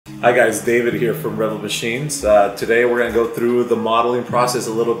Hi guys, David here from Revel Machines. Today we're going to go through the modeling process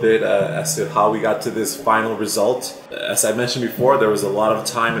a little bit as to how we got to this final result. As I mentioned before, there was a lot of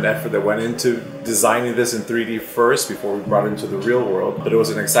time and effort that went into designing this in 3D first before we brought it into the real world. But it was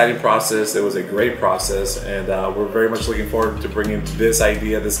an exciting process, it was a great process, and we're very much looking forward to bringing this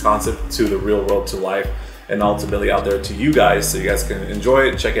idea, this concept to the real world, to life, and ultimately out there to you guys so you guys can enjoy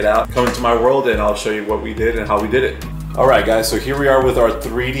it, check it out. Come into my world and I'll show you what we did and how we did it. Alright guys, so here we are with our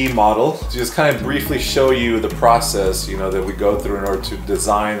 3D model. To just kind of briefly show you the process, that we go through in order to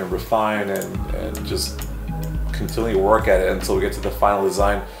design and refine and just continually work at it until we get to the final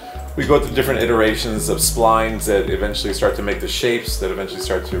design. We go through different iterations of splines that eventually start to make the shapes, that eventually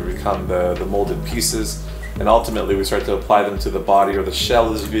start to become the molded pieces, and ultimately we start to apply them to the body or the shell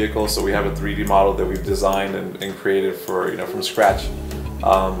of this vehicle. So we have a 3D model that we've designed and created for, from scratch.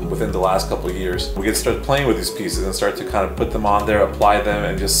 Within the last couple of years. We get to start playing with these pieces and start to kind of put them on there, apply them,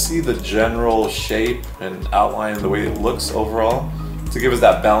 and just see the general shape and outline and the way it looks overall to give us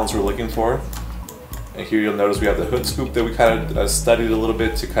that balance we're looking for. And here you'll notice we have the hood scoop that we kind of studied a little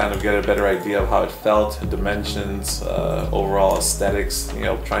bit to kind of get a better idea of how it felt, dimensions, overall aesthetics,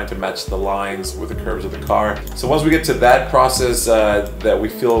 trying to match the lines with the curves of the car. So once we get to that process that we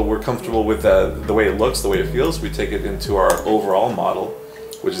feel we're comfortable with the way it looks, the way it feels, we take it into our overall model,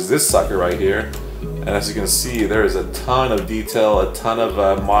 which is this sucker right here. And as you can see, there is a ton of detail, a ton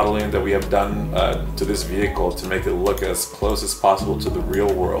of modeling that we have done to this vehicle to make it look as close as possible to the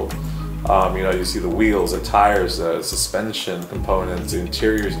real world. You see the wheels, the tires, suspension components, the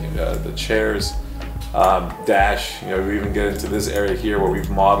interiors, the chairs, dash. We even get into this area here where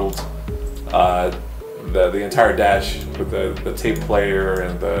we've modeled the entire dash with the tape player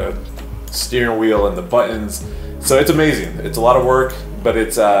and the steering wheel and the buttons. So it's amazing. It's a lot of work, but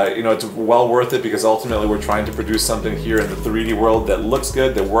it's it's well worth it because ultimately we're trying to produce something here in the 3D world that looks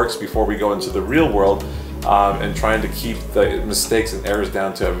good, that works before we go into the real world, and trying to keep the mistakes and errors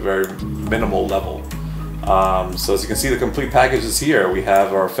down to a very minimal level. So as you can see, the complete package is here. We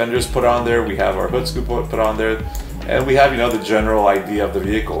have our fenders put on there, we have our hood scoop put on there, and we have the general idea of the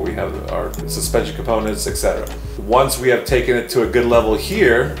vehicle. We have our suspension components, etc. Once we have taken it to a good level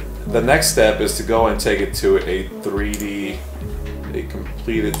here, the next step is to go and take it to a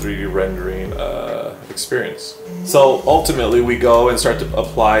completed 3D rendering experience. So ultimately we go and start to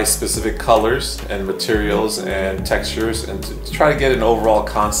apply specific colors and materials and textures and to try to get an overall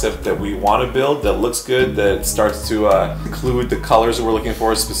concept that we want to build that looks good, that starts to include the colors that we're looking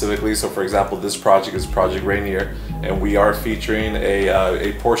for specifically. So for example, this project is Project Rainier, and we are featuring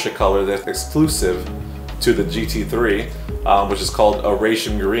a Porsche color that's exclusive to the GT3, which is called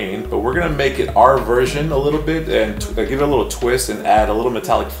Oration Green, but we're gonna make it our version a little bit and give it a little twist and add a little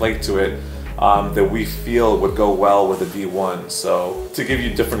metallic flake to it that we feel would go well with the D1. So to give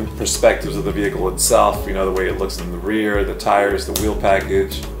you different perspectives of the vehicle itself, the way it looks in the rear, the tires, the wheel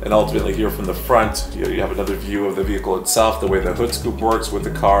package, and ultimately here from the front, you have another view of the vehicle itself, the way the hood scoop works with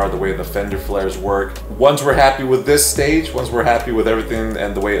the car, the way the fender flares work. Once we're happy with this stage, once we're happy with everything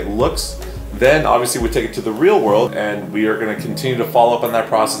and the way it looks, then obviously we take it to the real world and we are going to continue to follow up on that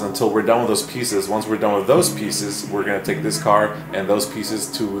process until we're done with those pieces. Once we're done with those pieces, we're going to take this car and those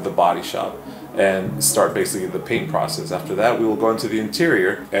pieces to the body shop and start basically the paint process. After that, we will go into the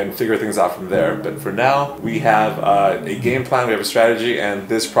interior and figure things out from there. But for now, we have a game plan, we have a strategy, and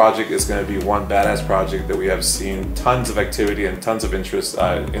this project is going to be one badass project that we have seen tons of activity and tons of interest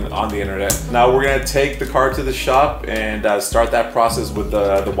on the internet. Now we're going to take the car to the shop and start that process with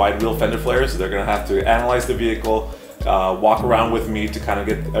the wide wheel fender flares. They're going to have to analyze the vehicle, walk around with me to kind of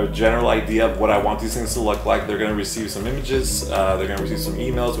get a general idea of what I want these things to look like. They're going to receive some images, they're going to receive some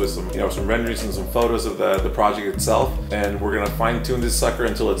emails with some renderings and some photos of the project itself, and we're going to fine tune this sucker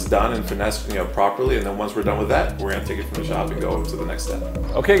until it's done and finessed properly, and then once we're done with that, we're going to take it from the shop and go to the next step.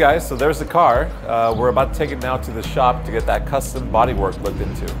 Okay guys, so there's the car. We're about to take it now to the shop to get that custom bodywork looked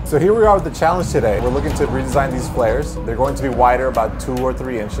into. So here we are with the challenge today. We're looking to redesign these flares. They're going to be wider, about 2 or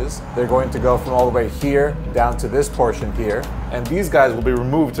 3 inches. They're going to go from all the way here down to this portion here, and these guys will be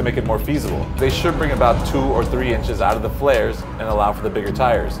removed to make it more feasible. They should bring about 2 or 3 inches out of the flares and allow for the bigger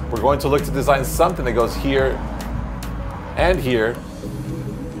tires. We're going to look to design something that goes here and here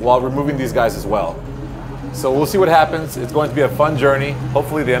while removing these guys as well. So we'll see what happens. It's going to be a fun journey.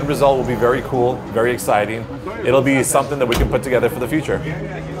 Hopefully the end result will be very cool, very exciting. It'll be something that we can put together for the future.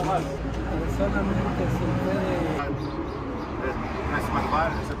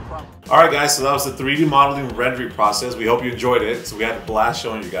 Alright guys, so that was the 3D modeling rendering process. We hope you enjoyed it. So we had a blast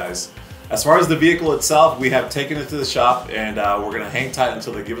showing you guys. As far as the vehicle itself, we have taken it to the shop and we're going to hang tight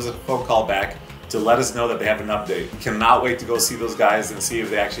until they give us a phone call back to let us know that they have an update. Cannot wait to go see those guys and see if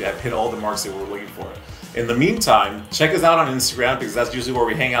they actually have hit all the marks that we're looking for. In the meantime, check us out on Instagram because that's usually where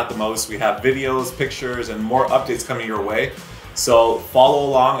we hang out the most. We have videos, pictures, and more updates coming your way. So follow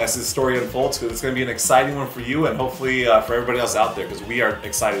along as this story unfolds because it's going to be an exciting one for you and hopefully for everybody else out there because we are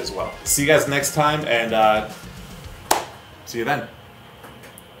excited as well. See you guys next time and see you then.